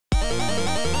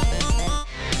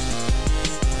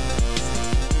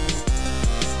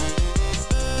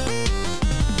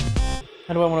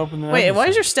How do I want to open that? Wait, why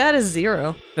is your status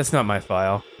 0? That's not my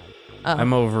file. Oh.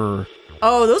 I'm over...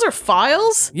 Oh, those are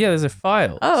files? Yeah, those are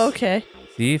files. Oh, okay.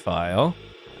 See, file.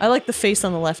 I like the face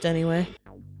on the left anyway.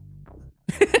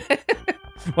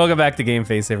 Welcome back to Game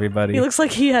Face, everybody. He looks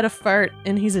like he had a fart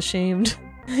and he's ashamed.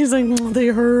 He's like, oh, they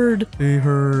heard. They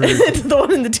heard. The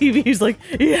one in the TV, he's like,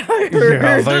 yeah, I heard.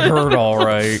 Yeah, they heard all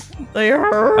right. They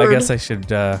heard. I guess I should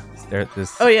stare at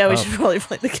this. Oh yeah, we should probably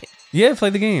play the game. Yeah, play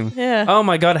the game. Yeah. Oh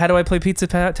my god, how do I play Pizza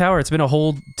Tower? It's been a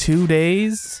whole 2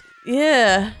 days.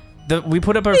 Yeah. We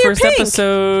put up our Hey, first you're pink.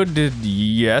 episode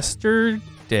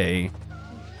yesterday,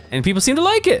 and people seem to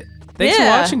like it. Thanks for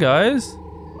watching, guys.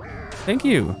 Thank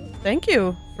you. Thank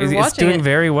you for It's watching doing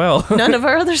very well. None of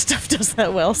our other stuff does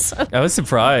that well, so. I was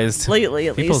surprised. Lately,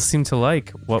 at People least. seem to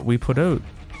like what we put out.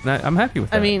 And I'm happy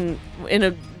with that. I mean,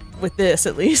 with this,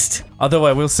 at least. Although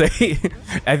I will say,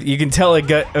 you can tell I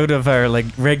got out of our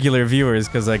regular viewers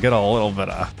because I got a little bit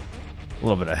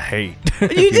of hate.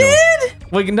 You did?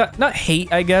 Well, not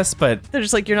hate, I guess, but They're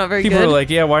just like, you're not very people good. are like,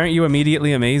 yeah, why aren't you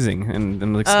immediately amazing? And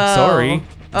I'm like, sorry,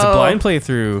 it's a blind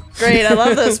playthrough. Great, I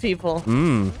love those people.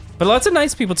 But lots of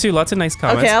nice people too. Lots of nice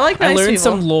comments. Okay, I like nice I learned people.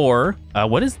 some lore.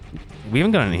 What is? We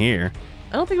haven't gone in here.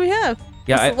 I don't think we have.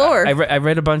 Yeah, What's the lore? I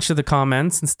read a bunch of the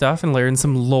comments and stuff and learned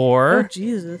some lore. Oh,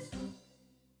 Jesus.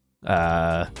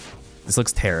 This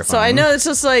looks terrifying. So I know it's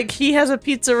just like, he has a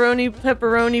pizzaroni,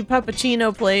 pepperoni,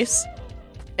 puppuccino place.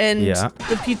 And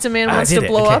the pizza man wants to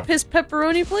blow up his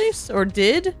pepperoni place? Or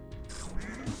did?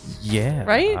 Yeah.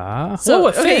 Right? So,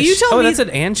 a fish. Okay, you tell me. That's an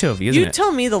anchovy, isn't it? You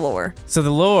tell me the lore. So the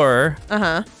lore.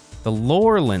 Uh-huh. The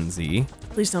lore, Lindsay.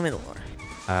 Please tell me the lore.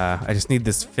 I just need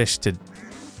this fish to...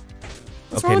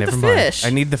 What's okay, wrong with never the mind. fish? I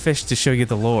need the fish to show you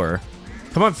the lore.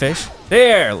 Come on, fish.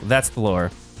 There! That's the lore.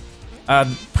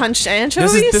 Punched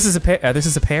anchovies? This is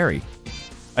a Parry.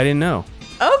 I didn't know.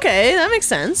 Okay, that makes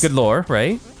sense. Good lore,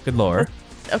 right? Good lore.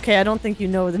 Okay, I don't think you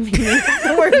know the meaning of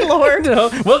the word lore.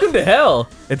 No. Welcome to hell,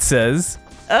 it says.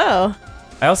 Oh.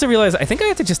 I also realized I think I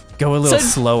have to just go a little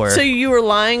slower. So you were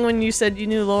lying when you said you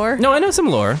knew lore? No, I know some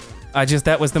lore.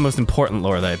 That was the most important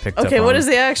lore that I picked up on. Okay, what is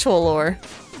the actual lore?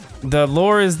 The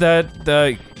lore is that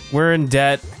we're in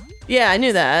debt. Yeah, I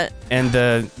knew that. And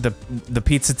the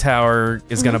pizza tower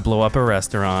is gonna blow up a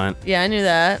restaurant. Yeah, I knew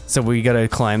that. So we gotta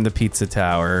climb the pizza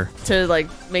tower. To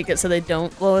make it so they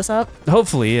don't blow us up?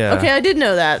 Hopefully, yeah. Okay, I did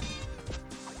know that.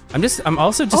 I'm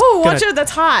also just Oh, watch out,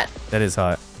 that's hot. That is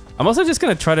hot. I'm also just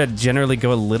gonna try to generally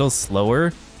go a little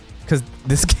slower, because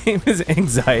this game is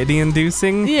anxiety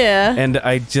inducing. Yeah. And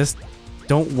I just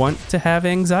don't want to have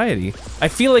anxiety. I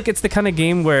feel like it's the kind of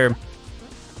game where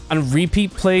on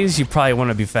repeat plays, you probably want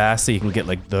to be fast so you can get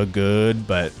the good,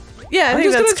 but yeah, I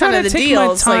think that's kind of the deal. I'm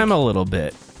just gonna take my time a little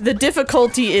bit. The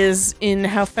difficulty is in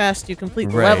how fast you complete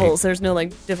the levels. There's no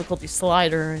difficulty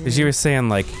slider. Because you were saying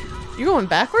you're going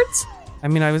backwards? I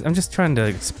mean, I'm just trying to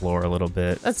explore a little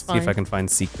bit. That's fine. See if I can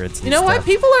find secrets and You know stuff. what?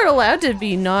 People are allowed to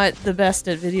be not the best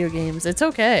at video games. It's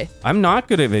okay. I'm not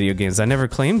good at video games. I never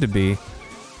claimed to be.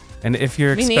 And if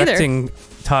you're expecting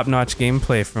top-notch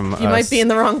gameplay from us, you might be in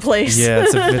the wrong place. Yeah,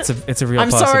 it's a real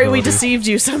I'm sorry we deceived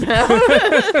you somehow.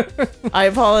 I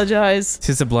apologize. It's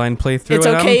just a blind playthrough. It's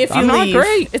okay if you leave. I'm not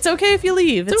great. It's okay if you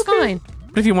leave. It's fine.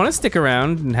 But if you want to stick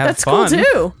around and have fun, that's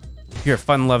cool too. If you're a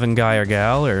fun-loving guy or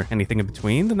gal or anything in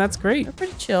between, then that's great. They're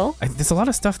pretty chill. There's a lot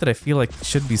of stuff that I feel like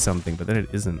should be something, but then it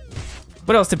isn't.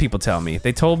 What else did people tell me?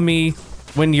 They told me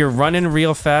when you're running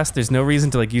real fast, there's no reason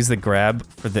to use the grab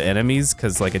for the enemies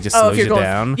because it just slows you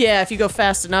down. Yeah, if you go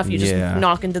fast enough, you just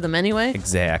knock into them anyway.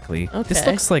 Exactly. Okay. This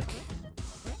looks like.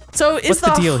 So is what's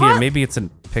the deal here? Maybe it's a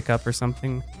pickup or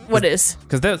something. What is?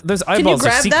 Because those eyeballs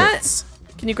are secrets.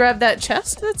 Can you grab that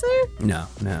chest that's there? No.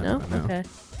 Okay.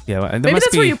 Yeah, well, maybe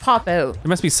that's where you pop out. There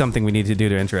must be something we need to do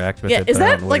to interact with it. Yeah, is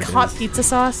that hot pizza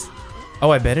sauce? Oh,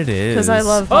 I bet it is. Because I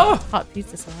love hot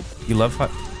pizza sauce. You love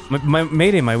hot. My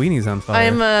Mayday, my weenie's on fire.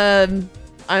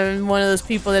 I'm one of those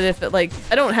people that if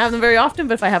I don't have them very often,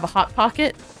 but if I have a hot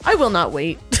pocket, I will not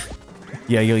wait.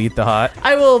 Yeah, you'll eat the hot.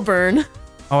 I will burn.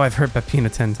 Oh, I've heard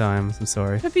Peppino 10 times. I'm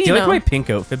sorry. Peppino. Do you like my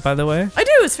pink outfit, by the way? I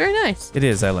do. It's very nice. It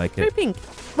is. I like it. Very pink.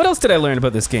 What else did I learn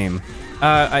about this game?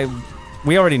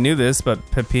 We already knew this, but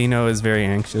Peppino is very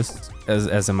anxious,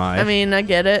 as am I. I mean, I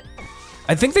get it.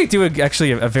 I think they do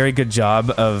actually a very good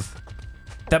job of.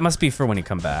 That must be for when you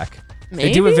come back. Maybe?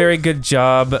 They do a very good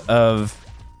job of.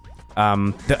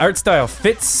 The art style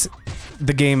fits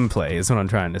the gameplay, is what I'm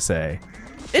trying to say.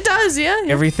 It does, yeah.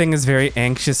 Everything is very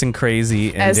anxious and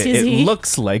crazy, and it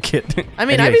looks like it. I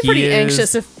mean, I'd be pretty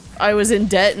anxious if I was in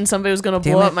debt and somebody was going to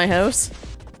blow up my house.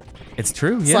 It's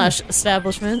true, yeah. /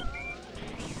 establishment.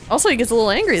 Also, he gets a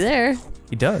little angry there.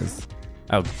 He does.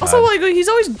 Oh, God. Also, like, he's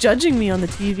always judging me on the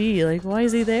TV. Like, why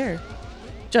is he there?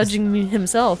 Judging me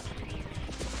himself.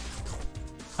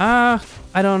 I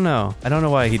don't know. I don't know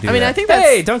why he did that. I mean, I think that's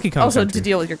hey, Donkey Kong also Country. to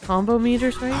deal with your combo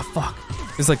meters, right? Oh, fuck.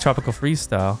 It's like Tropical Freeze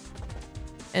style.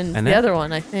 And the other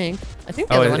one, I think the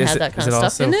other one had that kind of stuff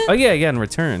also, in it. Oh, yeah, and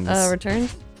Returns.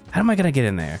 Returns? How am I going to get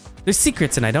in there? There's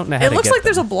secrets, and I don't know how to get It looks like them.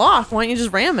 there's a block. Why don't you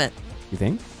just ram it? You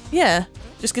think? Yeah.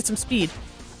 Just get some speed.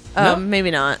 No.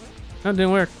 Maybe not. No, it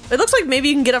didn't work. It looks like maybe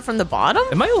you can get up from the bottom?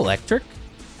 Am I electric?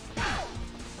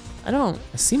 I don't.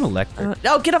 I seem electric.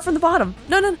 Oh, get up from the bottom.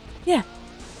 No. Yeah.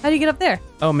 How do you get up there?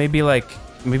 Oh, maybe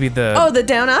the... Oh, the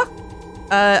down up?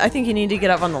 I think you need to get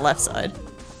up on the left side.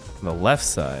 The left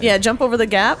side? Yeah, jump over the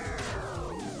gap.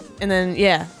 And then,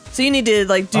 yeah. So you need to,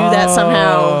 like, do that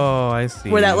somehow. Oh, I see.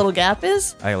 Where that little gap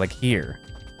is? I like here.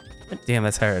 Damn,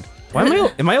 that's hard. Why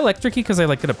am I electric-y because I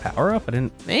like get a power up? I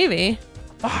didn't... Maybe.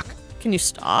 Fuck. Can you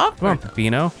stop? Come on,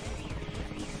 Peppino.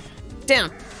 Down.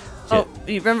 Shit. Oh,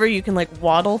 you remember you can, like,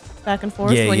 waddle back and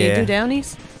forth when you do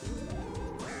downies?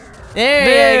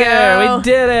 There you go. We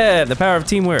did it. The power of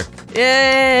teamwork.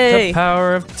 Yay. The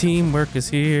power of teamwork is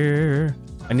here.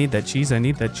 I need that cheese. I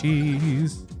need that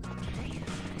cheese.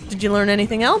 Did you learn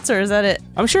anything else, or is that it?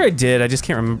 I'm sure I did. I just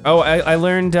can't remember. Oh, I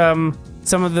learned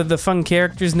some of the fun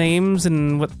characters' names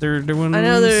and what they're doing. I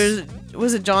know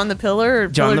was it John the Pillar or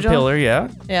John the Pillar, yeah.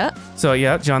 Yeah. So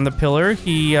yeah, John the Pillar.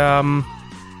 He I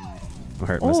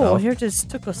hurt myself. Oh, here just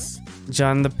took us.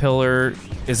 John the Pillar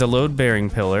is a load-bearing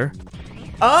pillar.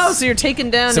 Oh, so you're taking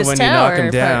down his tower. So when you knock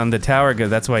him down, the tower goes.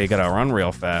 That's why you gotta run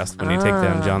real fast when you take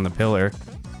down John the Pillar.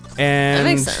 And that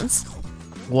makes sense.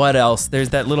 What else? There's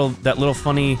that little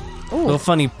funny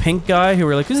pink guy who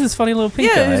were like, who's this funny little pink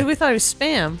guy? Yeah, we thought he was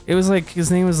Spam. It was like his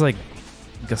name was like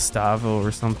Gustavo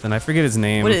or something. I forget his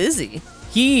name. What is he?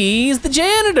 He's the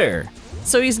janitor.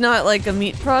 So he's not like a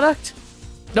meat product?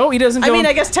 No, he doesn't. I mean,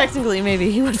 I guess technically maybe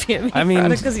he would be a meat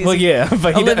product because he's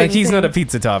but he's not a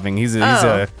pizza topping. He's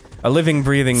a living,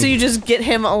 breathing. So you just get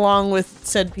him along with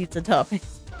said pizza topping.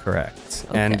 Correct.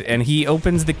 Okay. And he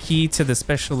opens the key to the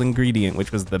special ingredient,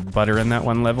 which was the butter in that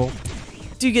one level.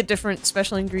 Do you get different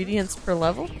special ingredients per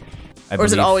level? Or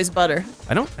is it always butter?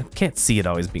 I can't see it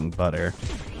always being butter.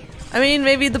 I mean,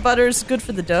 maybe the butter's good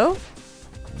for the dough?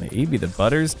 Maybe the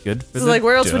butter's good for the like,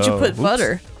 where else would you put Oops.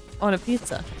 butter on a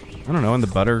pizza? I don't know, in the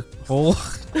butter hole.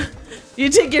 You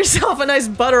take yourself a nice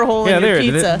butter hole in your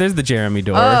pizza. There's the Jeremy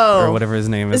door, or whatever his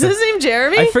name is. Is his name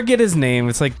Jeremy? I forget his name.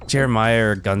 It's like Jeremiah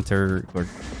or Gunter or...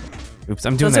 Oops,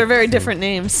 I'm doing Those that are very thing. different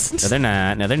names. No, they're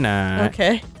not. No, they're not.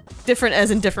 Okay. Different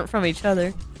as in different from each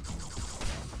other.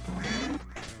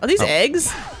 Are these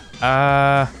eggs?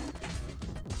 Why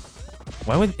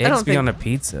would eggs be on a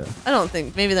pizza? I don't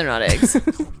think. Maybe they're not eggs.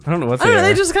 I don't know what they I don't know, are.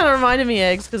 they just kind of reminded me of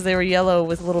eggs because they were yellow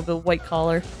with a little bit of white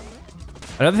collar.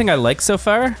 Another thing I like so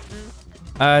far,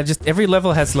 just every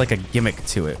level has like a gimmick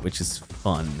to it, which is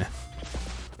fun.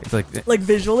 It's like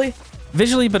visually?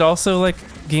 Visually, but also like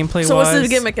gameplay-wise. So what's the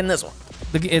gimmick in this one?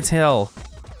 It's hell.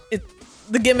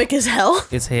 The gimmick is hell?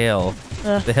 It's hell.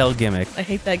 The hell gimmick. I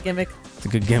hate that gimmick. It's a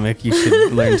good gimmick. You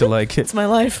should learn to like it. It's my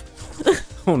life.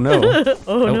 Oh no.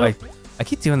 Oh no. I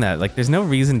keep doing that. Like, there's no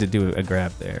reason to do a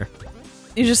grab there.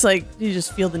 You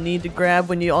just feel the need to grab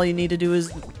when all you need to do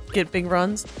is get big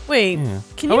runs. Wait,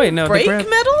 can you break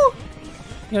metal?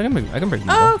 Yeah, I can break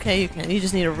metal. Oh, okay, you can. You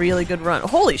just need a really good run.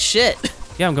 Holy shit.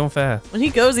 Yeah, I'm going fast. When he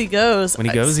goes, he goes. When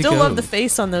he goes, he goes. I still love the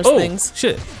face on those things.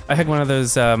 Shit. I had one of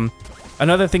those,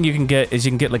 another thing you can get is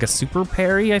you can get like a super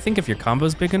parry, I think, if your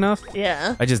combo's big enough.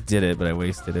 Yeah. I just did it, but I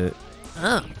wasted it.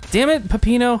 Oh. Damn it,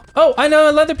 Peppino. Oh, I know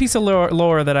another piece of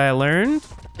lore that I learned.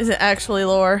 Is it actually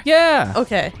lore? Yeah.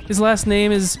 Okay. His last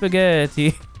name is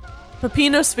Spaghetti.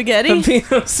 Peppino Spaghetti?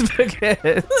 Peppino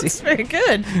Spaghetti. That's very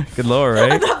good. Good lore,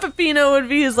 right? I thought Peppino would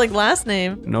be his last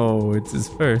name. No, it's his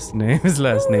first name. His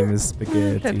last name is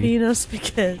Spaghetti. Peppino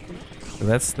Spaghetti. So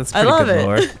that's pretty good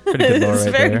lore. Pretty good lore it's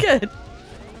right very there. good.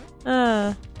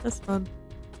 That's fun.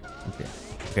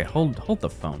 Okay, hold the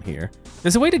phone here.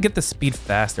 There's a way to get the speed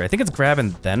faster. I think it's grab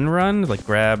and then run. Like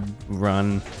grab,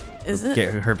 run. Is it?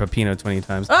 Get her Peppino 20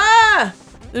 times. Ah!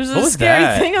 There's a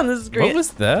scary thing on the screen. What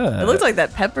was that? It looked like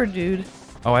that pepper dude.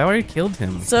 Oh, I already killed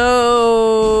him.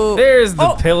 So... There's the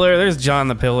pillar. There's John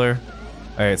the Pillar.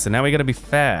 All right, so now we gotta be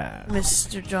fast.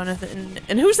 Mr. Jonathan.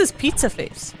 And who's this pizza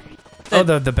face? Oh,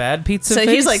 the bad pizza face?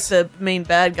 So he's like the main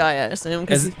bad guy, I assume.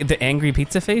 The angry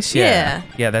pizza face? Yeah.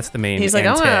 Yeah, that's the main He's like,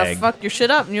 I'm gonna fuck your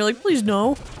shit up. And you're like, please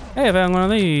no. Hey, I found one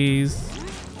of these.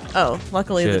 Oh,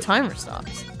 luckily the timer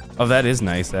stops. Oh, that is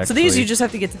nice, actually. So these you just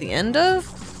have to get to the end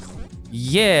of?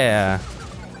 Yeah.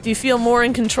 Do you feel more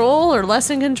in control or less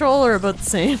in control or about the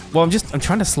same? Well, I'm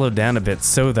trying to slow down a bit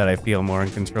so that I feel more in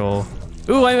control.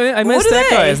 Ooh, I missed that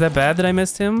guy. Is that bad that I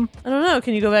missed him? I don't know.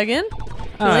 Can you go back in? Too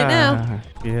late now.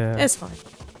 Yeah. It's fine.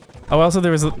 Oh, also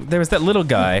there was that little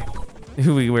guy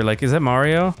who we were like, is that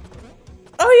Mario?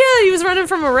 Oh yeah, he was running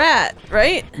from a rat,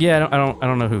 right? Yeah, I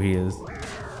don't know who he is.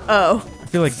 Oh. I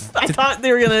feel like I thought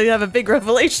they were gonna have a big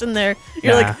revelation there.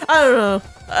 You're like, I don't know.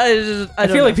 I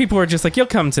feel like people were just like, you'll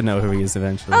come to know who he is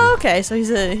eventually. Oh, okay, so he's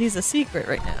a secret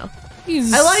right now.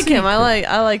 I like him. I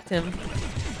liked him.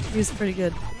 He's pretty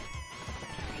good.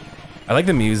 I like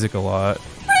the music a lot.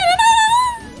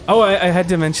 Oh, I had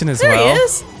to mention as well. There he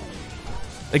is.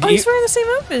 Like, he's wearing the same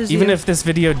outfit as you. Even if this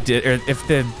video did, or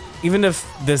even if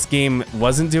this game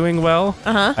wasn't doing well,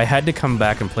 I had to come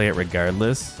back and play it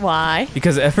regardless. Why?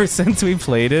 Because ever since we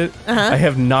played it, I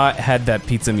have not had that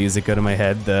pizza music go to my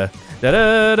head. It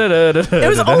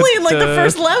was only in like the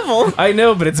first level. I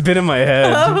know, but it's been in my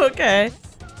head. Oh, okay.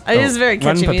 It is very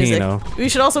catchy music. Peppino. We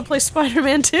should also play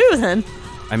Spider-Man 2 then.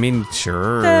 I mean,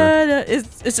 sure. Or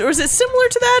is it similar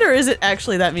to that, or is it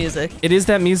actually that music? It is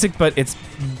that music, but it's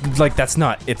like that's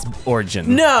not its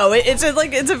origin. No, it's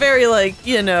a very like,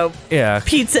 you know,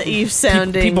 pizza-y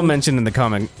sounding. People mentioned in the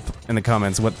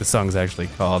comments what the song's actually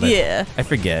called. Yeah. I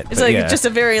forget. It's like just a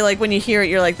very like when you hear it,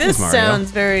 you're like, this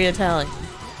sounds very Italian.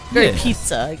 Very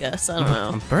pizza, I guess. I don't know.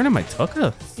 I'm burning my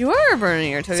tucka. You are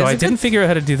burning your tucka. So I didn't figure out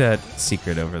how to do that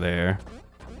secret over there.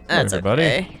 That's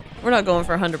okay. We're not going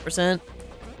for 100%.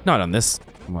 Not on this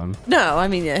one. No, I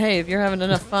mean, hey, if you're having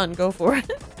enough fun, go for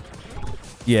it.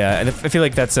 Yeah, and I feel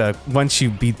like that's once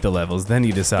you beat the levels, then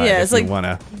you decide if you want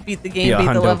to beat the game,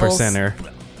 beat the levels. 100%er.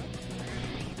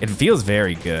 It feels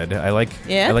very good. I like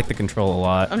the control a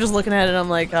lot. I'm just looking at it, I'm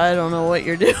like, I don't know what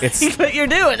you're doing, but you're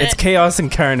doing it. It's chaos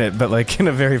incarnate, but like in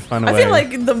a very fun way. I feel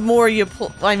like the more you play,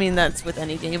 I mean, that's with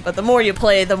any game, but the more you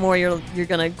play, the more you're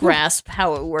gonna grasp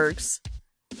how it works.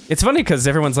 It's funny because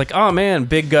everyone's like, "Oh man,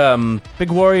 big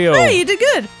Wario." Hey, you did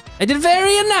good. I did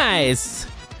very nice.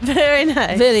 Very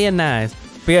nice. Very nice.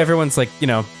 But yeah, everyone's like, you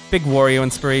know, big Wario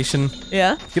inspiration.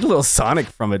 Yeah. Get a little Sonic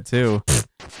from it too.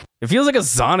 It feels like a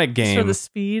Sonic game. For the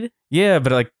speed. Yeah,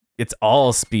 but like it's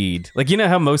all speed. Like, you know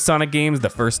how most Sonic games, the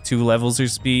first 2 levels are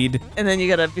speed? And then you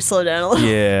gotta slow down a little.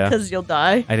 Yeah. Because you'll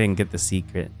die. I didn't get the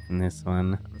secret in this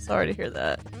one. I'm sorry to hear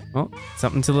that. Well,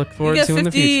 something to look forward to in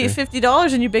the future.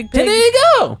 $50 and you big pig. Hey, there you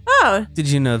go! Oh. Did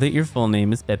you know that your full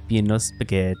name is Peppino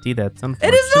Spaghetti? That's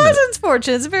unfortunate. It is not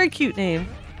unfortunate. It's a very cute name.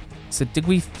 So did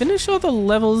we finish all the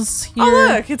levels here?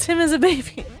 Oh look, it's him as a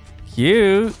baby.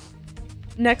 Cute.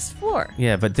 Next floor.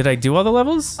 Yeah, but did I do all the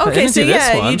levels? Okay, so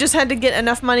yeah, you just had to get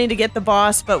enough money to get the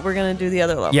boss, but we're gonna do the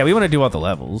other level. Yeah, we want to do all the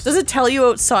levels. Does it tell you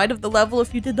outside of the level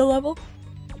if you did the level?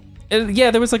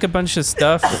 Yeah, there was like a bunch of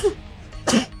stuff.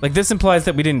 Like this implies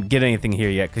that we didn't get anything here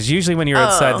yet, because usually when you're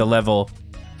outside the level,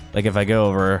 like if I go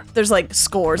over, there's like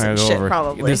scores and shit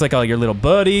probably. There's like all your little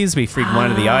buddies. We freed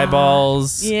one of the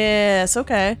eyeballs. Yes,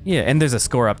 okay. Yeah, and there's a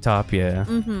score up top. Yeah.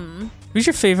 Mm-hmm. Who's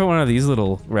your favorite one of these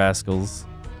little rascals?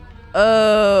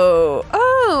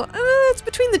 It's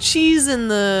between the cheese and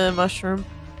the mushroom.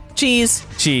 Cheese.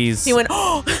 Cheese. He went,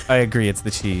 oh! I agree, it's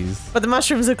the cheese. But the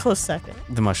mushroom's a close second.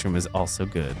 The mushroom is also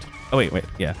good. Oh, wait,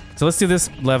 yeah. So let's do this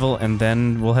level, and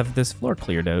then we'll have this floor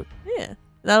cleared out. Yeah.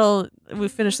 We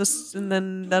finish this, and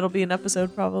then that'll be an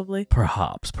episode, probably.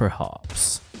 Perhaps.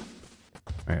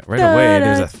 Right away,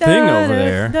 there's a thing over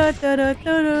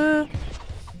there.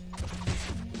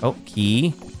 Oh,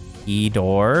 key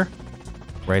door.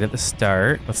 Right at the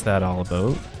start. What's that all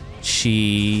about?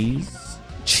 Cheese.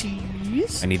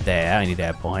 Cheese? I need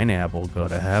that pineapple.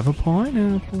 Gotta have a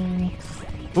pineapple.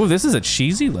 Ooh, this is a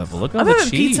cheesy level. Look at the cheese. I'm having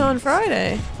pizza on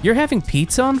Friday. You're having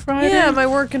pizza on Friday? Yeah, my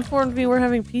work informed me we're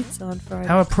having pizza on Friday.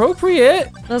 How appropriate.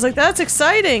 I was like, that's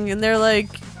exciting. And they're like,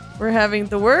 we're having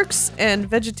the works and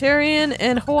vegetarian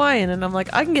and Hawaiian. And I'm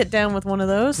like, I can get down with one of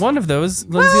those. One of those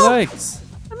Lindsay likes.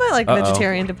 I might like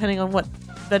vegetarian depending on what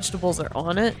vegetables are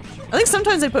on it. I think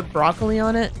sometimes they put broccoli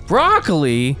on it.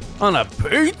 Broccoli on a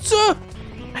pizza?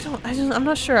 I'm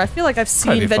not sure. I feel like I've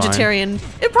seen vegetarian.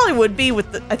 Fine. It probably would be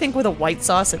I think with a white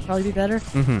sauce, it'd probably be better.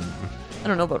 Mm-hmm. I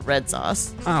don't know about red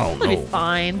sauce. I don't know. It'd be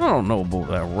fine. I don't know about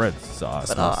that red sauce.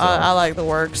 But I like the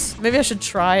works. Maybe I should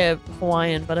try a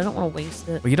Hawaiian, but I don't want to waste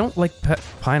it. Well, you don't like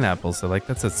pineapple, so like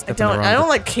that's a step I don't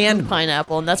like canned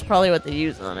pineapple, and that's probably what they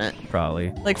use on it.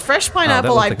 Probably. Like fresh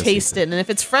pineapple, I've tasted, and if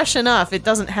it's fresh enough, it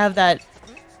doesn't have that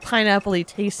pineapple-y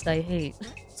taste I hate.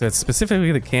 So it's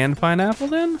specifically the canned pineapple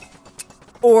then?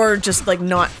 Or just like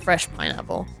not fresh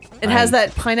pineapple. It has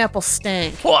that pineapple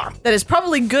stank that is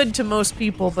probably good to most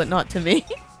people, but not to me.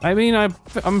 I mean, I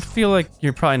feel like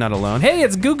you're probably not alone. Hey,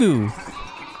 it's Goo Goo.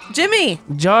 Jimmy.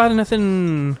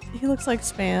 Jonathan. He looks like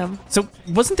Spam. So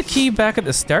wasn't the key back at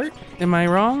the start? Am I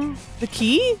wrong? The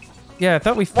key? Yeah, I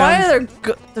thought we found... Why are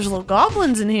there... There's little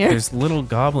goblins in here. There's little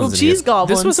goblins little cheese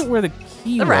goblins. This wasn't where the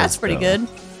key was, The rat's pretty good.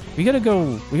 We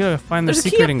gotta find the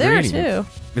secret ingredient. There's a key up there,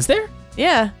 too. Is there?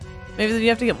 Yeah. Maybe you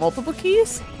have to get multiple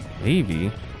keys? Maybe.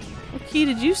 What key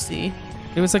did you see?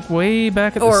 It was like way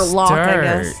back at the start. Or lock, I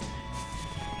guess.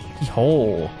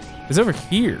 Keyhole. It's over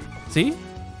here. See?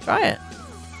 Try it.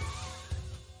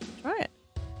 Try it.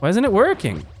 Why isn't it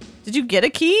working? Did you get a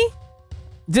key?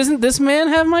 Doesn't this man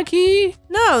have my key?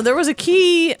 No, there was a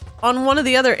key on one of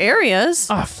the other areas.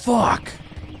 Ah, fuck.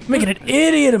 I'm making an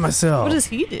idiot of myself. What does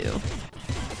he do?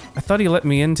 I thought he let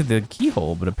me into the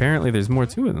keyhole, but apparently there's more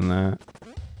to it than that.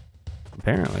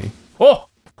 Apparently. Oh!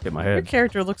 Hit my head. Your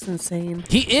character looks insane.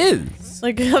 He is!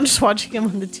 Like, I'm just watching him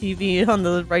on the TV on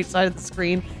the right side of the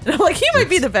screen, and I'm like, he might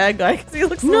be the bad guy, because he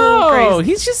looks a little crazy. No,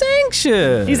 he's just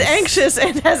anxious. He's anxious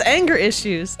and has anger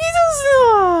issues.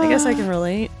 I guess I can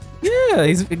relate. Yeah,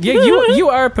 you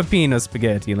are Peppino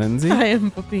Spaghetti, Lindsay. I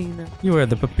am Peppino. You are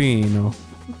the Peppino.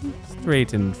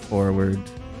 Straight and forward,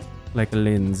 like a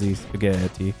Lindsay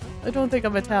Spaghetti. I don't think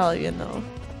I'm Italian, though.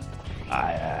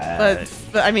 But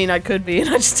I mean, I could be, and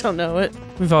I just don't know it.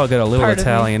 We've all got a little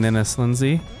Italian in us,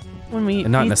 Lindsay. When we eat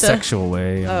and not pizza. in a sexual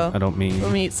way. Oh. I don't mean.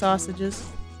 When we eat sausages.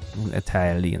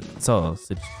 Italian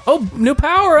sausage. Oh, new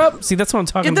power up! See, that's what I'm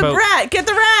talking about. Get the rat! Get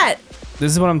the rat!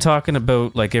 This is what I'm talking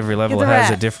about. Like every level has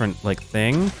a different like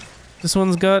thing. This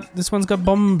one's got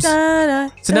bombs.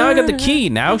 So now I got the key.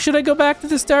 Now should I go back to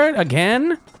the start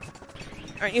again?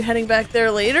 Aren't you heading back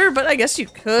there later? But I guess you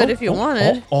could if you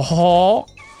wanted. Oh,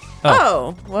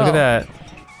 well. Look at that.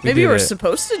 Maybe you were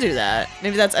supposed to do that.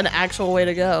 Maybe that's an actual way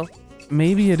to go.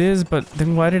 Maybe it is, but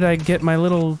then why did I get my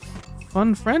little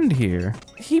fun friend here?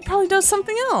 He probably does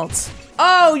something else.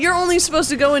 Oh, you're only supposed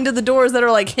to go into the doors that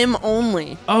are like him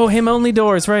only. Oh, him only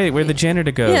doors, right, where the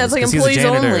janitor goes. Yeah, it's like employees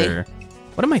only.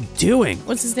 What am I doing?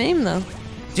 What's his name, though?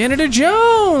 Janitor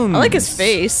Jones! I like his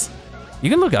face. You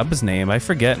can look up his name. I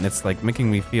forget, and it's like making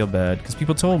me feel bad, because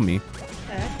people told me.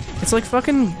 Okay. It's like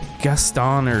fucking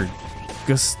Gaston or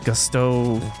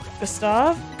Gusto.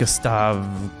 Gustav? Gustav.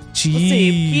 Jeez. Let's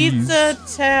see.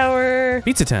 Pizza Tower.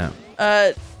 Pizza Town.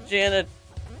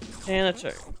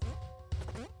 Janitor.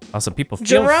 Also, people feel...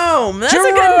 Jerome! That's a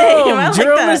good name. I like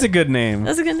Jerome that. is a good name.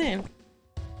 That's a good name.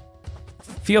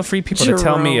 Feel free, people, to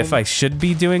tell me if I should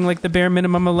be doing like the bare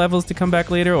minimum of levels to come back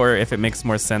later, or if it makes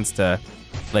more sense to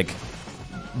like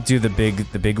do the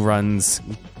big runs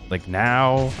like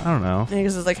now. I don't know.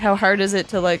 Because it's like, how hard is it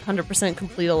to like 100%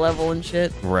 complete a level and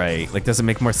shit? Right. Like, does it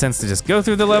make more sense to just go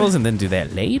through the levels and then do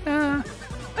that later?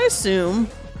 I assume.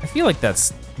 I feel like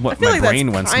that's what my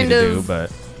brain wants me to do,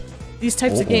 but these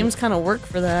types of games kind of work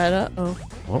for that. Uh-oh.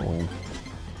 Uh-oh.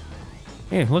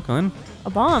 Hey, look, Lynn. A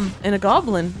bomb and a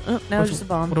goblin. Oh, now it's just a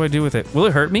bomb. What do I do with it? Will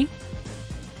it hurt me?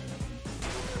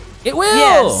 It will!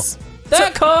 Yes!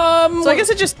 That comes! So I guess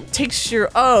it just takes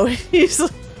your... Oh, he's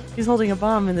holding a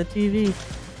bomb in the TV.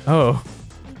 Oh.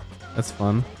 That's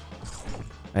fun.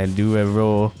 I do a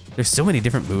roll. There's so many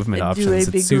different movement options.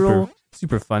 It's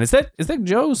super fun. Is that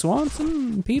Joe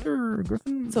Swanson? Peter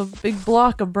Griffin? It's a big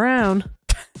block of brown.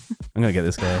 I'm gonna get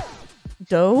this guy.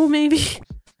 Dough, maybe?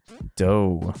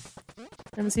 Dough.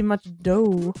 I haven't seen much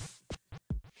dough.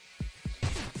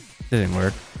 That didn't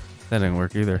work. That didn't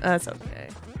work either. That's okay.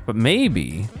 But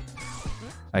maybe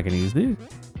I can use this.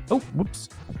 Oh, whoops.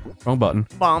 Wrong button.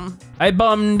 Bomb. I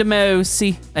bombed a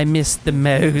mousey. I missed the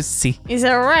mousey. He's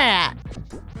a rat.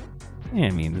 Yeah,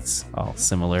 I mean, it's all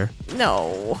similar.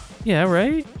 No. Yeah,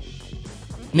 right?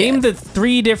 Name the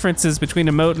 3 differences between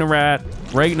a moat and a rat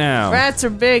right now. Rats are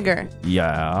bigger.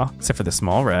 Yeah, except for the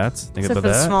small rats. Think except about for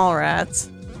that. the small rats.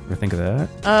 Ever think of that?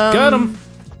 Got him.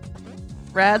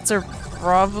 Rats are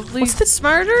probably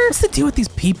smarter. What's the deal with these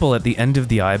people at the end of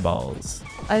the eyeballs?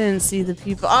 I didn't see the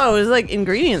people. Oh, it was like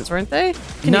ingredients, weren't they?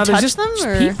 Can you touch them? Just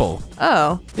or? people.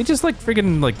 Oh. They just like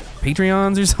friggin' like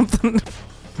Patreons or something.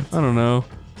 I don't know.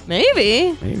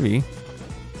 Maybe. Maybe.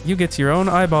 You get your own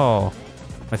eyeball.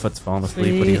 My foot's falling asleep.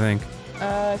 Sweet. What do you think?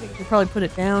 I think you could probably put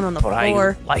it down on the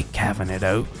floor. I like having it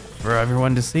out for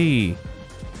everyone to see.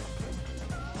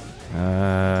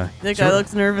 That guy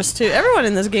looks nervous too. Everyone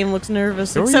in this game looks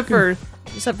nervous, except for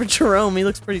Jerome. He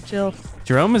looks pretty chill.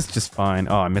 Jerome is just fine.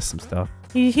 Oh, I missed some stuff.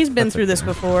 He's been through this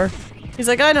before. He's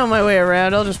like, I know my way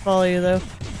around. I'll just follow you though.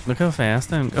 Look how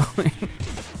fast I'm going.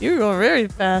 You were going very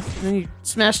fast, and then you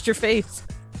smashed your face.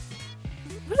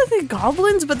 What are they,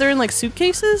 goblins? But they're in like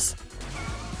suitcases?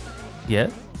 Yeah.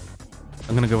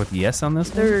 I'm gonna go with yes on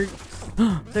this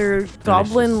one. They're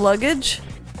goblin luggage?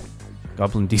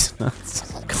 Goblin decent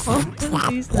nuts. Goblin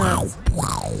decent nuts.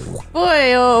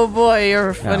 Boy, oh boy,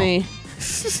 you're funny.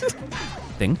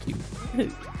 Thank you.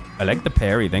 I like the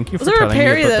Parry. Thank you for telling me. Was there a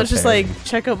Parry that was just like,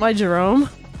 check out my Gerome?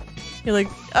 You're like,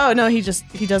 oh no, he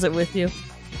does it with you.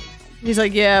 He's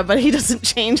like, yeah, but he doesn't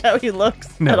change how he looks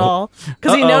at all.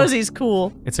 Because he knows he's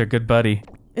cool. It's our good buddy.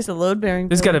 It's a load bearing.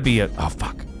 There's gotta be a, oh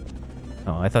fuck.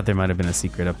 Oh, I thought there might have been a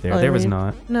secret up there. There was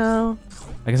not. No.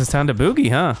 I guess it's time to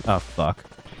boogie, huh? Oh fuck.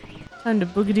 Time to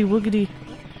boogity woogity.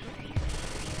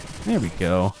 There we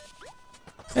go.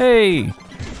 Hey,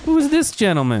 who's this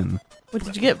gentleman? What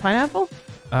did you get, pineapple?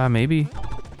 Maybe.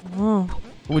 Oh.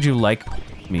 What would you like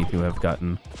me to have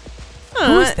gotten?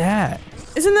 Who is that?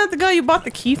 Isn't that the guy you bought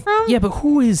the key from? Yeah, but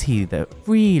who is he though?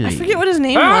 Really? I forget what his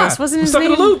name was. Wasn't his name? I'm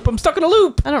stuck in a loop. I'm stuck in a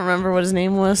loop. I don't remember what his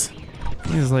name was.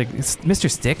 He was like, it's Mr.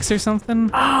 Sticks or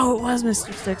something? Oh, it was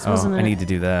Mr. Sticks, wasn't it? I need to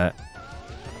do that.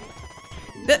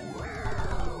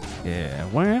 Yeah.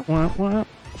 Wah, wah, wah.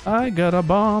 I got a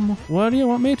bomb. What do you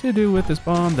want me to do with this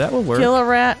bomb? That will work. Kill a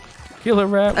rat. Kill a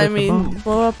rat with the bomb.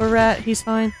 Blow up a rat. He's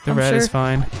fine. The rat is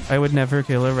fine. I would never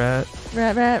kill a rat.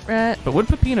 Rat. But would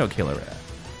Peppino kill a rat?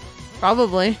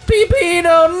 Probably.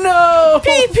 Peppino, no!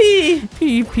 Pee-pee!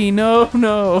 Peppino,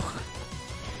 no.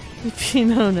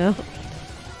 Peppino, no.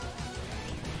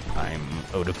 I'm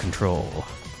out of control.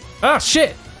 Ah,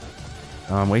 shit!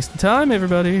 I'm wasting time,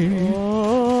 everybody.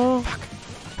 Oh. Fuck.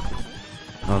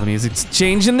 Oh, the music's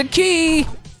changing the key!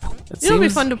 It'll be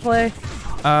fun to play.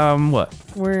 What?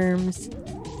 Worms.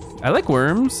 I like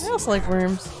worms. I also like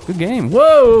worms. Good game.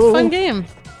 Whoa! It's a fun game.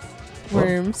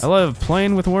 Worms. I love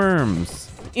playing with worms.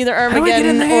 Either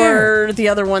Armageddon or the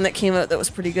other one that came out that was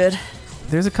pretty good.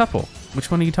 There's a couple.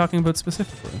 Which one are you talking about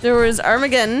specifically? There was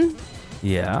Armageddon.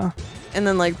 Yeah. And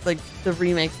then like the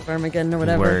remakes of Armageddon or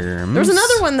whatever. Worms. There was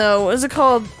another one though. What was it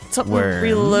called? Something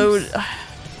Reload. I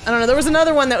don't know. There was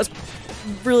another one that was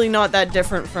really not that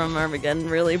different from Armageddon,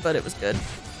 really, but it was good.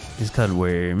 It's called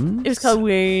Worms. It was called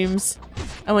Worms.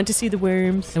 I went to see the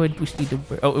worms. I went to see the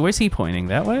worms. Oh, where's he pointing?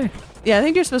 That way? Yeah, I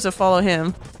think you're supposed to follow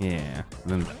him. Yeah.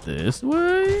 Then this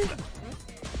way?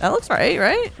 That looks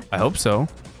right? I hope so.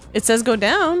 It says go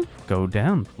down. Go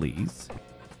down, please.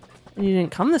 You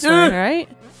didn't come this way, right?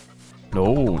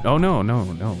 No. Oh,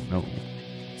 no.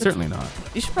 Certainly not.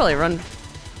 You should probably run.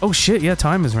 Oh, shit. Yeah,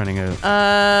 time is running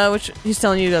out. He's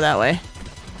telling you to go that way.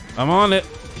 I'm on it.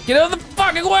 Get out of the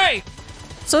fucking way!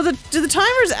 So do the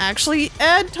timers actually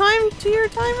add time to your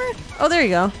timer? Oh, there you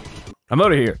go. I'm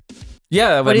out of here.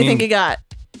 Yeah, what do you think you got?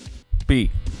 B.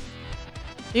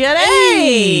 You got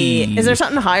A! Is there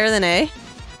something higher than A?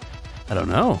 I don't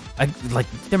know.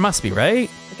 There must be, right?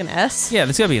 Like an S? Yeah,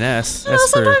 there's gotta be an S. No,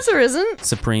 sometimes there isn't.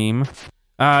 Supreme.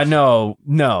 No.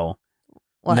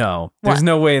 What? No. There's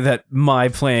no way that my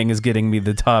playing is getting me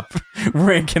the top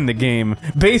rank in the game.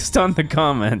 Based on the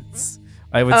comments,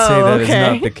 I would say that is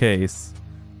not the case.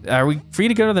 Are we free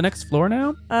to go to the next floor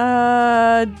now?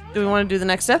 Do we want to do the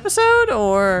next episode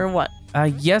or what?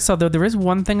 Yes, although there is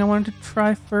one thing I wanted to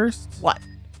try first. What?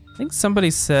 I think somebody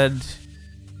said...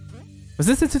 Was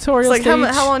this a tutorial stage?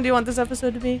 Like, how long do you want this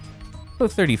episode to be?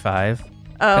 About 35. Oh,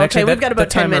 okay, actually, we've got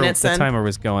about 10 minutes then. The timer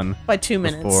was going by 2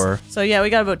 minutes. Before. So yeah, we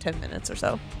got about 10 minutes or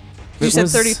so. You said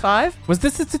 35? Was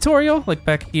this a tutorial, like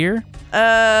back here?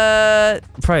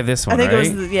 Probably this one, I think right?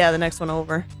 it was, the next one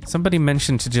over. Somebody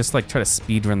mentioned to just like try to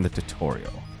speedrun the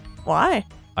tutorial. Why?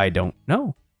 I don't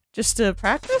know. Just to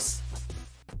practice?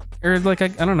 Or like, I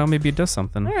don't know, maybe it does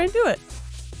something. All right, do it.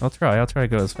 I'll try to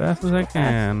go as fast as I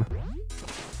can.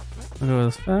 I'll go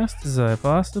as fast as I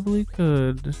possibly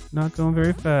could. Not going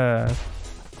very fast.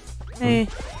 Hey.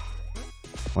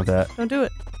 Want that? Don't do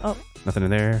it. Oh. Nothing in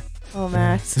there. Oh,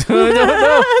 Max.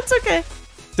 No. It's okay.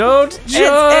 Don't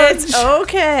judge. It's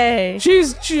okay.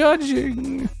 She's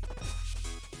judging.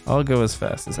 I'll go as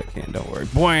fast as I can. Don't worry.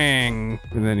 Boing.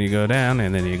 And then you go down,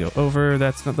 and then you go over.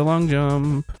 That's not the long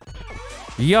jump.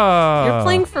 Yeah. You're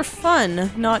playing for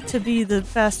fun, not to be the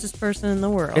fastest person in the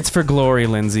world. It's for glory,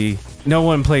 Lindsay. No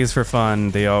one plays for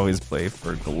fun. They always play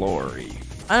for glory.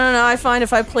 I don't know. I find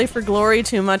if I play for glory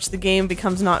too much, the game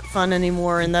becomes not fun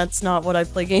anymore, and that's not what I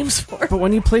play games for. But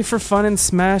when you play for fun in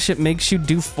Smash, it makes you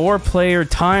do 4-player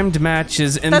timed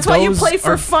matches, and that's why you play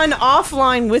for fun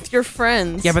offline with your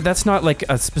friends. Yeah, but that's not like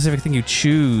a specific thing you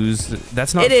choose.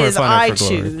 That's not it for is, fun I or for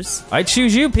glory. choose. I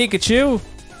choose you, Pikachu. What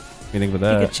do you think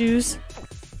about that? Pikachu's.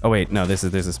 Oh wait, no. There's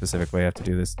a specific way I have to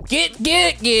do this. Get.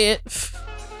 Yep.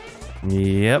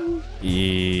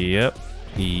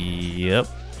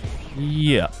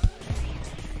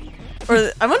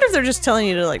 Or I wonder if they're just telling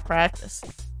you to like practice.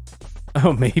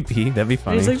 Oh, maybe that'd be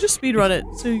funny. And he's like, just speedrun it,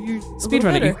 so you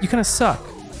speedrun it. You kind of suck.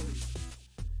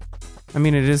 I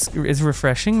mean, it's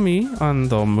refreshing me on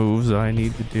the moves I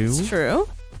need to do. It's true.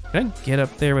 Can I get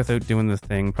up there without doing the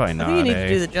thing? Probably not. I think you need to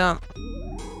do the jump.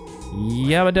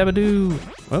 Yabba dabba doo.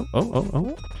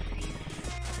 Oh.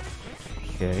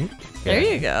 Okay. There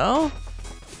you go.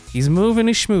 He's moving,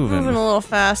 he's schmoving. Moving a little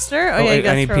faster. Oh,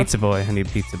 yeah, I need Pizza Boy. I need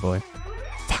Pizza Boy.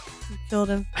 Fuck. You killed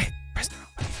him. I pressed the wrong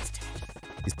button.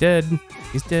 He's dead.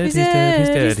 He's dead. He's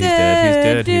dead.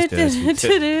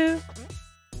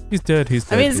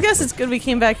 I mean, I guess it's good we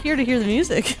came back here to hear the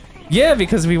music. Yeah,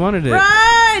 because we wanted it.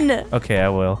 Run! Okay, I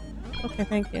will. Okay,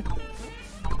 thank you.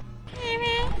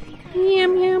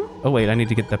 Oh, wait, I need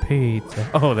to get the pizza.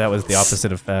 Oh, that was the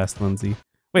opposite of fast, Lindsay.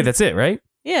 Wait, that's it, right?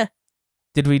 Yeah.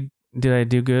 Did I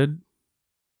do good?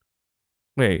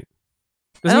 Wait.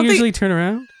 Doesn't it usually turn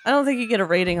around? I don't think you get a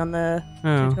rating on the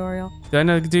tutorial. Did I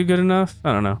not do good enough?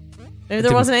 I don't know. Maybe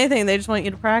there wasn't anything, they just want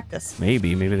you to practice.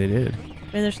 Maybe they did. Maybe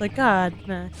they're just like, God,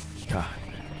 nah. God.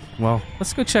 Well,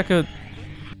 let's go check out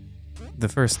the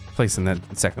first place in that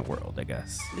second world, I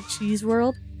guess. The cheese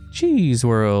world? Cheese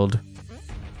world.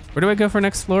 Where do I go for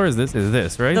next floor? Is this,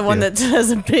 right? The one that has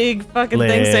a big fucking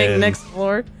thing saying next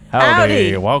floor.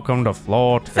 Howdy. Welcome to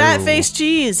floor 2. Fat face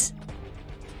cheese.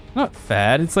 Not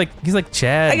fat. It's like he's like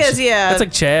Chad. I guess yeah. It's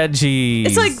like Chad cheese.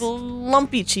 It's like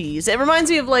lumpy cheese. It reminds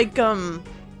me of like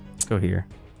Let's go here.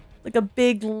 Like a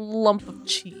big lump of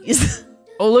cheese.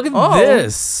 Oh, look at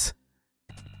this.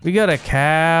 We got a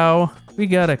cow. We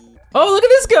got a. Oh, look at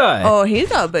this guy. Oh, he's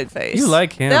got a big face. You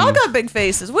like him. They all got big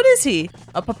faces. What is he?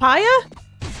 A papaya?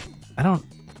 I don't.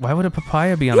 Why would a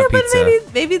papaya be on a pizza? Yeah,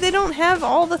 but maybe they don't have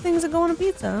all the things that go on a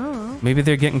pizza. I don't know. Maybe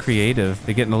they're getting creative.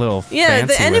 They're getting a little fancy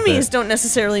the enemies with it. don't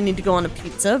necessarily need to go on a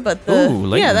pizza, but the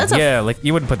like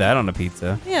you wouldn't put that on a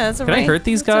pizza. Yeah, that's a Can I hurt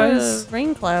these guys? A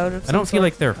rain cloud. Of I don't feel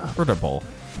like they're hurtable.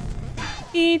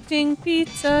 Eating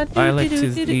pizza. I like to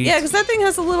eat. Yeah, because that thing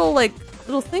has a little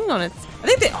thing on it. I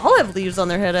think they all have leaves on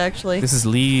their head, actually. This is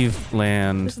Leave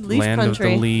Land. This is Leaf Land Country.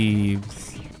 of the Leaves.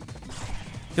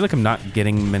 I feel like I'm not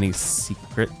getting many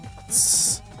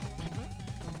secrets.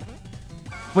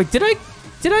 Wait, did I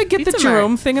get Pizza the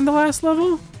Gerome thing in the last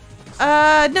level?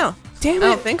 No. Damn it. I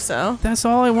don't think so. That's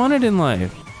all I wanted in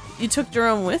life. You took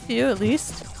Gerome with you, at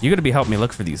least. You gotta be helping me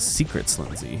look for these secrets,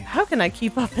 Lindsay. How can I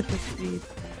keep up at this speed?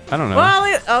 I don't know.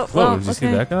 Well, whoa, did you see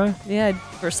that guy? Yeah,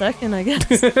 for a second, I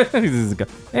guess.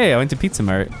 Hey, I went to Pizza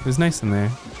Mart. It was nice in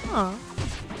there. Aw.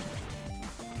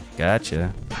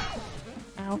 Gotcha.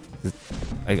 Ow.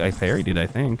 I parried it, I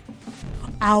think.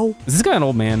 Ow. Is this guy an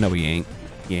old man? No, he ain't.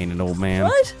 He ain't an old man.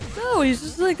 What? No, he's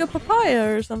just like a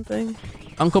papaya or something.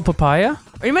 Uncle Papaya?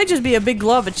 Or he might just be a big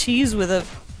glob of cheese with a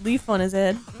leaf on his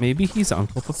head. Maybe he's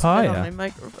Uncle Spit Papaya. on my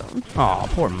microphone. Aw,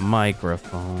 poor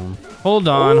microphone. Hold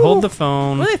on, hold the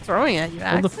phone. What are they throwing at you?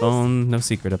 Axes? Hold the phone. No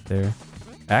secret up there.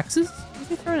 Axes? Is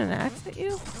he throwing an axe at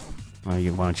you? Why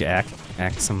don't you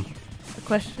axe him A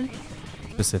question?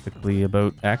 specifically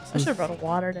about I axes? should have brought a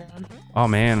water down. Oh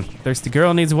man, thirsty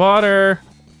girl needs water.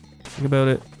 Think about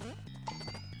it.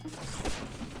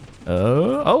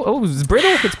 Oh, it's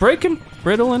brittle. It's breaking.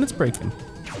 Brittle and it's breaking.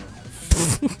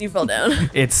 You fell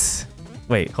down.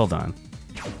 Wait, hold on.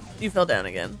 You fell down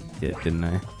again. Didn't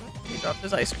I? He dropped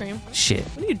his ice cream. Shit.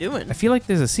 What are you doing? I feel like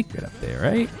there's a secret up there,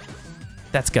 right?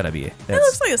 That's gotta be it. It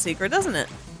looks like a secret, doesn't it?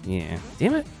 Yeah.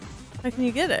 Damn it. How can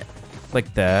you get it?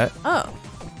 Like that. Oh.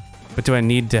 But do I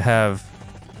need to have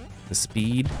the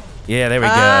speed? Yeah, there we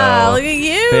go. Ah, look at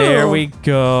you. There we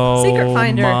go. Secret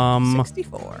finder. Mom.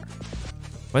 64.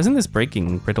 Why isn't this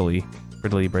breaking? Brittly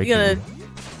breaking. You gotta.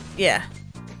 Yeah.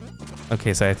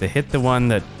 Okay, so I have to hit the one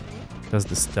that does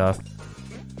the stuff.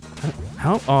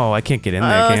 How? Oh, I can't get in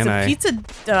there, can I? It's a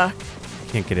pizza duck.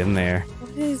 Can't get in there.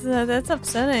 What is that? That's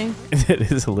upsetting.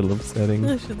 It is a little upsetting.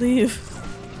 I should leave.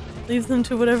 Leave them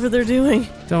to whatever they're doing.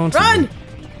 Don't run.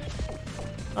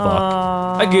 Fuck.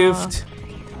 I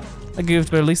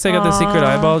goofed, but at least I got the secret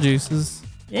eyeball juices.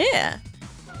 Yeah.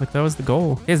 Like that was the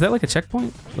goal. Hey, is that like a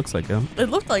checkpoint? Looks like a. It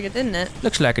looked like it, didn't it?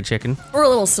 Looks like a chicken. Or a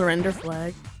little surrender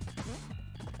flag.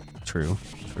 True.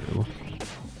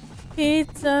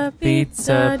 Pizza,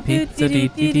 pizza, pizza, dee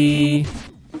dee dee.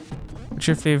 What's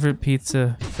your favorite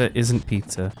pizza that isn't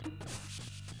pizza?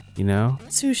 You know?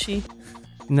 Sushi.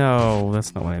 No,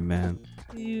 that's not what I meant.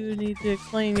 You need to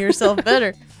explain yourself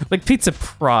better. Like pizza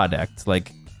product,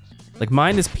 like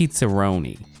mine is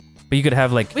pizzaroni, but you could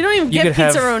have like. We don't even get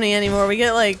pizzaroni anymore. We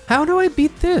get like. How do I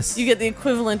beat this? You get the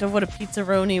equivalent of what a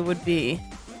pizzaroni would be,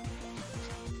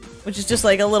 which is just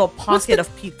like a little pocket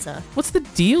of pizza. What's the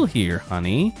deal here,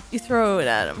 honey? You throw it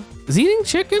at him. Is he eating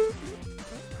chicken?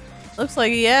 Looks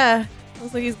like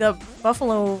Looks like he's got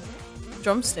buffalo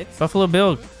drumsticks. Buffalo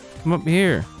Bill, come up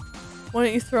here. Why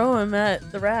don't you throw him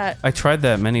at the rat? I tried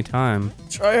that many times.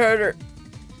 Try harder.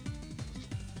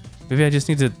 Maybe I just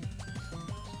need to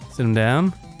sit him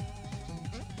down.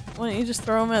 Why don't you just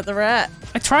throw him at the rat?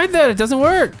 I tried that. It doesn't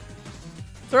work.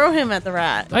 Throw him at the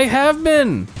rat. I have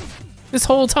been this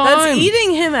whole time. That's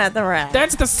eating him at the rat.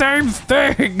 That's the same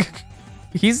thing.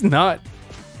 He's not.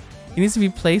 He needs to be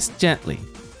placed gently.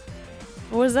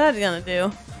 What is that gonna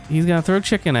do? He's gonna throw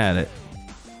chicken at it.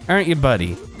 Aren't you,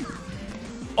 buddy?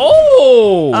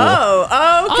 Oh!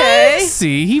 Oh, okay. I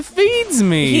see. He feeds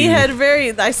me. He had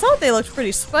I thought they looked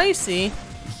pretty spicy.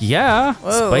 Yeah.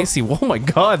 Whoa. Spicy. Oh my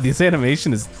god, this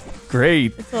animation is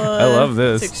great. I love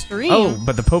this. It's extreme. Oh,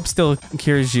 but the Pope still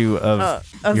cures you of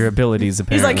your abilities,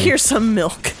 apparently. He's like, here's some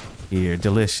milk. Here,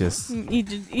 delicious.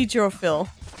 Eat your fill.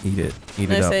 Eat it. Eat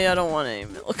and it I up. say I don't want any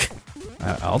milk.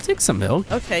 I'll take some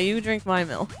milk. Okay, you drink my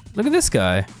milk. Look at this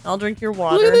guy. I'll drink your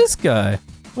water. Look at this guy.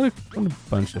 What a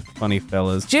bunch of funny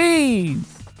fellas. Cheese!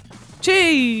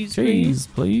 Cheese! Cheese,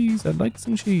 please. I'd like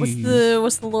some cheese.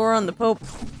 What's the lore on the Pope?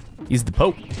 He's the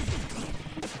Pope.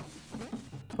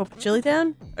 Pope of Chili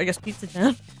Town? I guess Pizza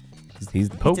Town. He's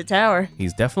the Pope. Pizza Tower.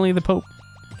 He's definitely the Pope.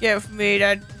 Give me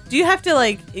that. Do you have to,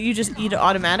 like, you just eat it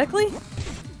automatically?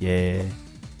 Yeah.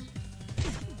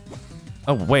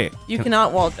 Oh, wait. You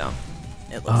cannot wall jump.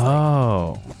 It looks like.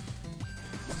 Oh.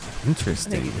 I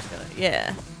Interesting. think you just gotta,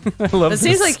 yeah. I love But it this.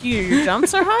 seems like your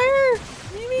jumps are higher,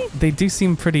 maybe? They do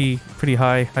seem pretty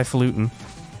highfalutin.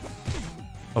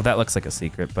 Oh, that looks like a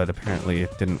secret, but apparently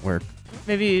it didn't work.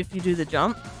 Maybe if you do the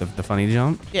jump. The funny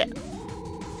jump? Yeah.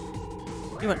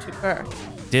 You went too far.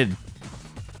 Did.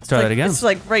 Let's try that again. It's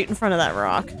like right in front of that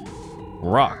rock.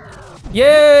 Rock. Yay!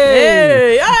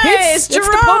 Hey! Hey, it's Gerome!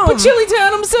 It's the Pope of Chili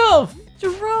Town himself!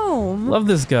 Jerome! Love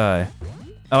this guy.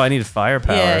 Oh, I need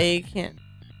firepower. Yeah, you can't.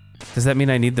 Does that mean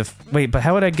I need the... Wait, but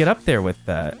how would I get up there with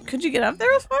that? Could you get up there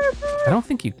with firepower? I don't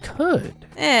think you could.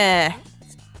 Eh.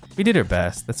 We did our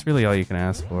best. That's really all you can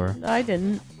ask for. I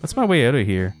didn't. What's my way out of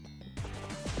here?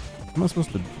 How am I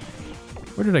supposed to...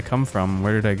 Where did I come from?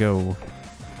 Where did I go?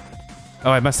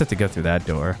 Oh, I must have to go through that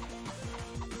door.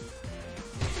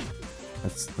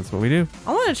 That's what we do.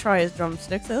 I want to try his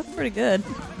drumsticks. They look pretty good.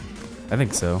 I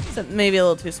think so. Except maybe a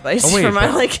little too spicy Oh, wait, for my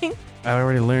but- liking. I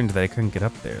already learned that I couldn't get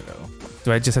up there, though.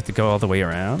 Do I just have to go all the way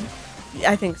around?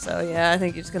 I think so, yeah. I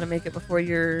think you're just going to make it before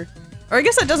you're... Or I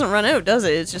guess that doesn't run out, does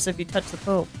it? It's just if you touch the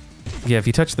Pope. Yeah, if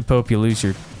you touch the Pope, you lose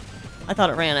your I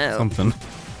thought it ran out. something.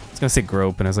 I was gonna say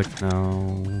grope, and I was like,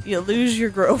 no. You lose your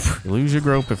grope. You lose your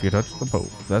grope if you touch the Pope.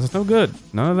 That's no good.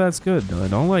 None of that's good. I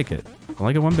don't like it. I don't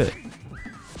like it one bit.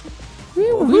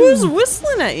 Who's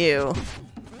whistling at you?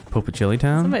 Pope of Chili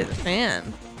Town? Somebody's a fan.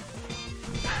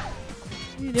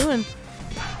 What are you doing?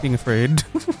 Being afraid.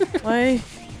 Why?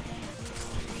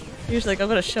 You're just like, I'm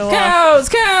gonna show off.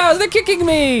 Cows! They're kicking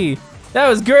me! That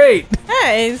was great!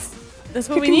 Hey, that's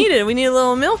what we needed. We need a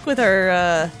little milk with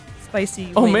our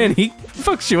spicy Oh wing. man, he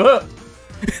fucks you up.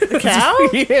 The cow?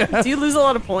 Yeah. Do you lose a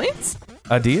lot of points?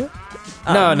 Do you?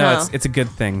 Oh, no, it's a good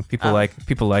thing. People like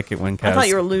it when cows. I thought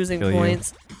you were losing kill you.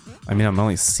 points. I mean, I'm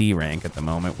only C rank at the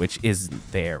moment, which is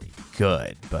very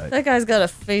good, but That guy's got a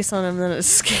face on him that is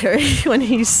scary when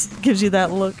he gives you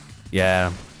that look.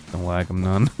 yeah, don't like him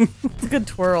none. It's a good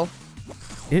twirl.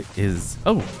 It is.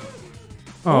 Oh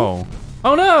no!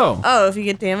 Oh, if you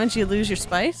get damaged, you lose your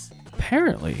spice?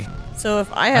 Apparently. So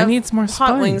if I have need some more hot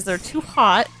spice. wings, they're too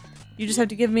hot, you just have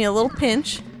to give me a little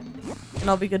pinch, and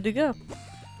I'll be good to go.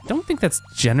 Don't think that's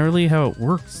generally how it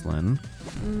works, Lynn.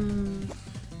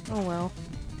 Oh well.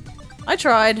 I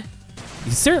tried.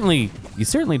 You certainly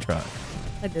tried.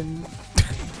 I didn't.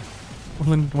 Well,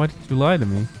 then why did you lie to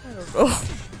me? I don't know.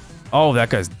 Oh, that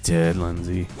guy's dead,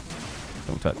 Lindsay.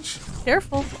 Don't touch.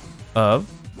 Careful. Of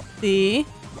The...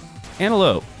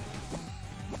 antelope.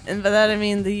 And by that I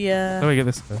mean the, How do I get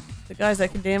this guy? the guys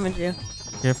that can damage you.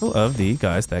 Careful of the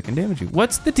guys that can damage you.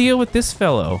 What's the deal with this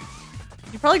fellow?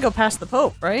 You probably go past the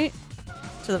Pope, right?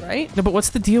 To the right? No, but what's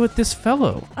the deal with this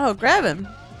fellow? Oh, grab him.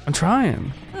 I'm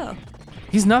trying. Oh.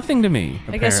 He's nothing to me,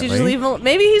 I guess you just leave him.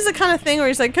 Maybe he's the kind of thing where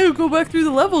he's like, oh, go back through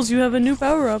the levels. You have a new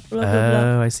power up. Blah, blah, blah.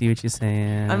 Oh, I see what you're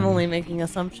saying. I'm only making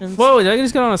assumptions. Whoa, did I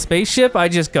just get on a spaceship? I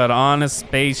just got on a You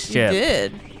spaceship.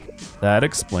 did. That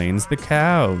explains the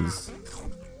cows.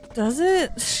 Does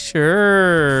it?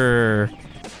 Sure.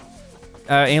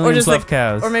 Aliens love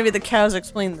cows. Or maybe the cows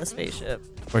explain the spaceship.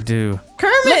 Or do.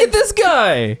 Kermit! Look at this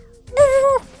guy!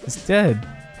 He's dead.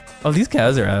 Oh, these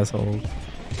cows are assholes.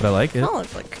 But I like it. That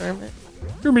looks like Kermit.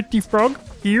 Kermit the Frog,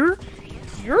 here?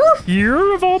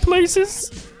 Here of all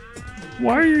places?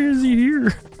 Why is he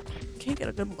here? Can't get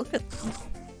a good look at them.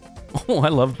 Oh, I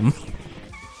love them.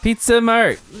 Pizza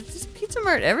Mart. There's just Pizza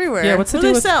Mart everywhere. Yeah, what's the What deal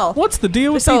do they with sell? What's the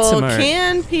deal They with sell Pizza Mart?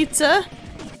 canned pizza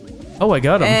Oh, I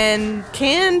got them. and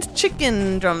canned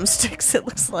chicken drumsticks, it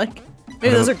looks like. Maybe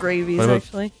What those about- are gravies, what about-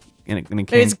 actually. any Maybe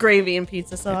canned, it's gravy and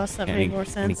pizza sauce. That made more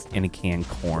sense. Any canned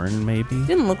corn, maybe?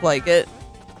 Didn't look like it.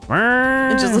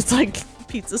 It just looks like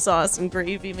pizza sauce and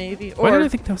gravy, maybe. Or why did I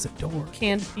think that was a door?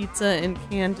 Canned pizza and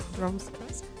canned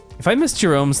drumsticks. If I miss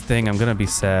Jerome's thing, I'm gonna be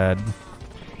sad.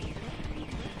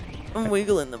 I'm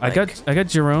wiggling the mic. I got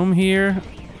Gerome here.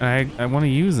 I want to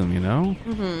use him, you know?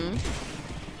 Mm-hmm.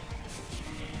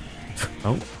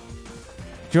 Oh.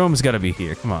 Jerome's got to be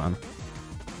here. Come on.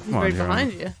 He's right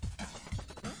behind you.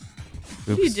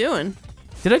 What are you doing?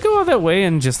 Did I go all that way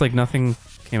and just like nothing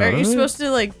came out of it? Are you supposed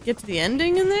to like get to the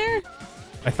ending in there?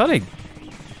 I thought I...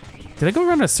 Did I go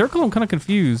around a circle? I'm kind of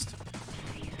confused.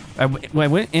 I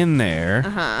went in there.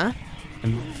 Uh-huh.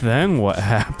 And then what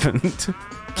happened?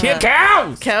 Kick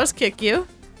cows! Cows kick you.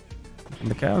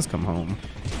 And the cows come home.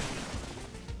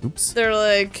 Oops. They're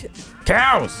like...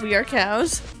 Cows! We are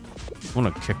cows. I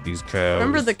want to kick these cows.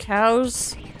 Remember the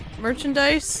cows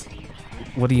merchandise?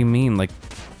 What do you mean? Like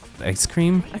ice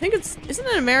cream? I think it's... Isn't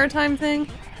it a maritime thing?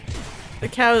 The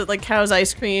cows, like cows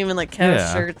ice cream and like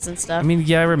cows shirts and stuff. I mean,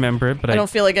 yeah, I remember it, but I don't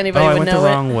feel like anybody would know it. I went the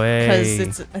wrong way.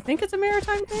 Because I think it's a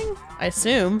maritime thing. I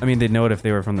assume. I mean, they'd know it if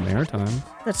they were from the maritime.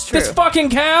 That's true. This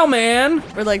fucking cow, man!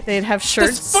 Or like they'd have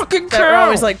shirts this fucking that cow! were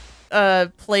always like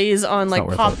plays on like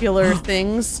popular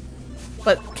things,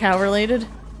 but cow related.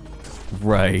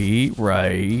 Right,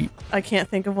 right. I can't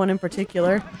think of one in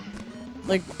particular.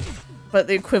 Like, but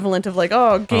the equivalent of like,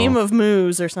 oh, Game of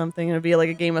Moose or something. It'd be like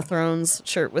a Game of Thrones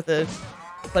shirt with a,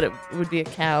 but it would be a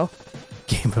cow.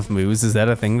 Game of Moose, is that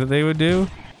a thing that they would do?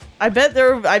 I bet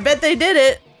they did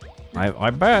it. I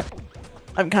bet.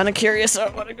 I'm kind of curious. I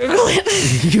want to Google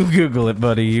it. You Google it,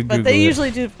 buddy. You Google it. But they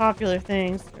usually do popular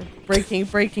things.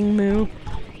 Breaking moo.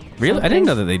 Really? Something. I didn't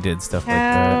know that they did stuff like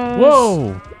Cows. that.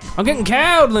 Whoa! I'm getting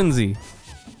cowed, Lindsay.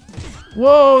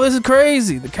 Whoa, this is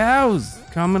crazy. The cows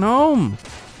coming home.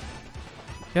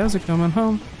 Cows are coming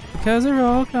home. The cows are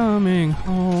all coming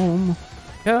home.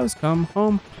 Cows come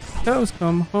home. Cows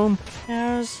come home.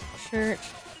 Cows shirt.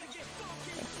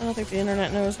 I don't think the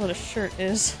internet knows what a shirt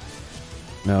is.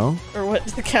 No. Or what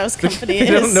the Cows company You is.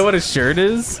 don't know what a shirt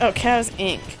is? Oh, Cows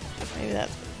Inc. Maybe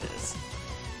that's what it is.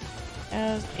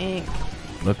 Cows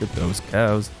Inc. Look at those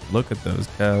cows. Look at those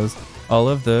cows. All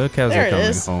of the cows There are coming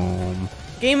is. home.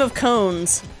 Game of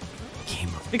Cones.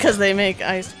 Because they make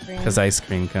ice cream. Because ice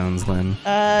cream cones, Lynn.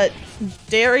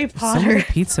 Dairy So many Potter.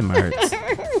 pizza marts.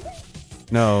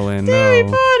 No, Lynn, Dairy no.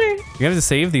 Potter. You have to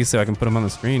save these so I can put them on the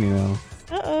screen, you know.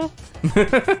 Uh-oh.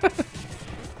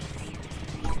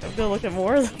 I'm gonna look at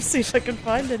more of them, see if I can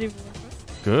find any more.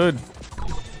 Good.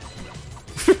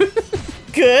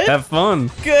 Good? Have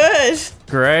fun. Good.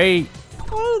 Great.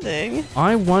 Clothing.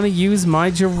 I want to use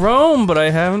my Gerome, but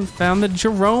I haven't found the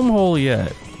Gerome hole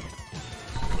yet.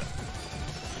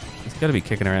 It's got to be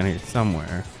kicking around here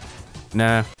somewhere.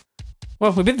 Nah.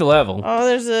 Well, we beat the level. Oh,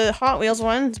 there's a Hot Wheels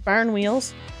one. It's Barn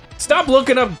Wheels. Stop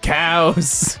looking up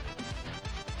cows.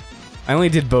 I only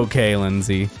did bouquet,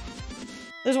 Lindsay.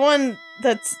 There's one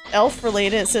that's elf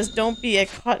related. It says, "Don't be a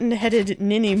cotton-headed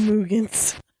ninny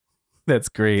moogans." That's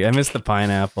great. I missed the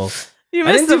pineapple. You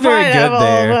I missed didn't do the very pineapple. good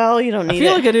there. Well, you don't need it. I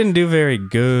feel like I didn't do very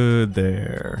good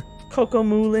there. Coco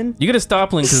Moulin. You gotta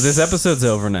stop, Lynn, because this episode's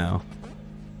over now.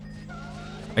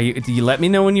 Do you let me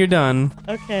know when you're done?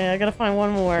 Okay, I gotta find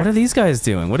one more. What are these guys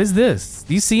doing? What is this?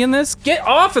 Do you seeing this? Get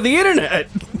off of the internet!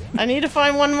 I need to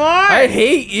find one more. I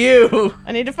hate you!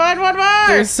 I need to find one more.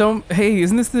 There's so... Hey,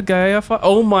 isn't this the guy off...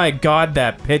 Oh my god,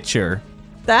 that picture.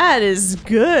 That is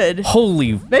good.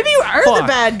 Holy... Maybe you are the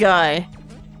bad guy.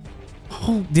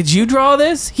 Oh, did you draw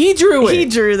this? He drew it! He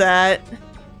drew that.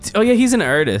 Oh yeah, he's an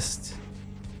artist.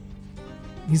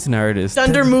 He's an artist.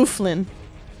 Dunder Mifflin.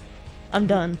 I'm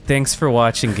done. Thanks for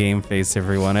watching Game Face,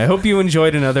 everyone. I hope you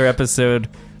enjoyed another episode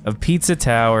of Pizza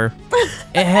Tower.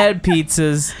 It had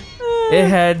pizzas. It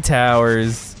had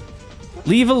towers.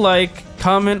 Leave a like,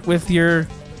 comment with your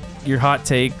hot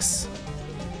takes,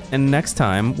 and next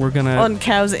time we're gonna on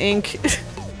Cows Inc.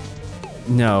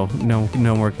 No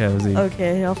more Cowsy.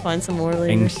 Okay, I'll find some more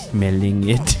later. I'm smelling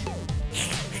it.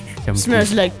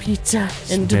 Smells like pizza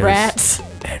and rats.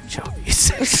 Anchovies.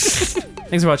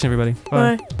 Thanks for watching, everybody.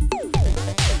 Bye. Bye.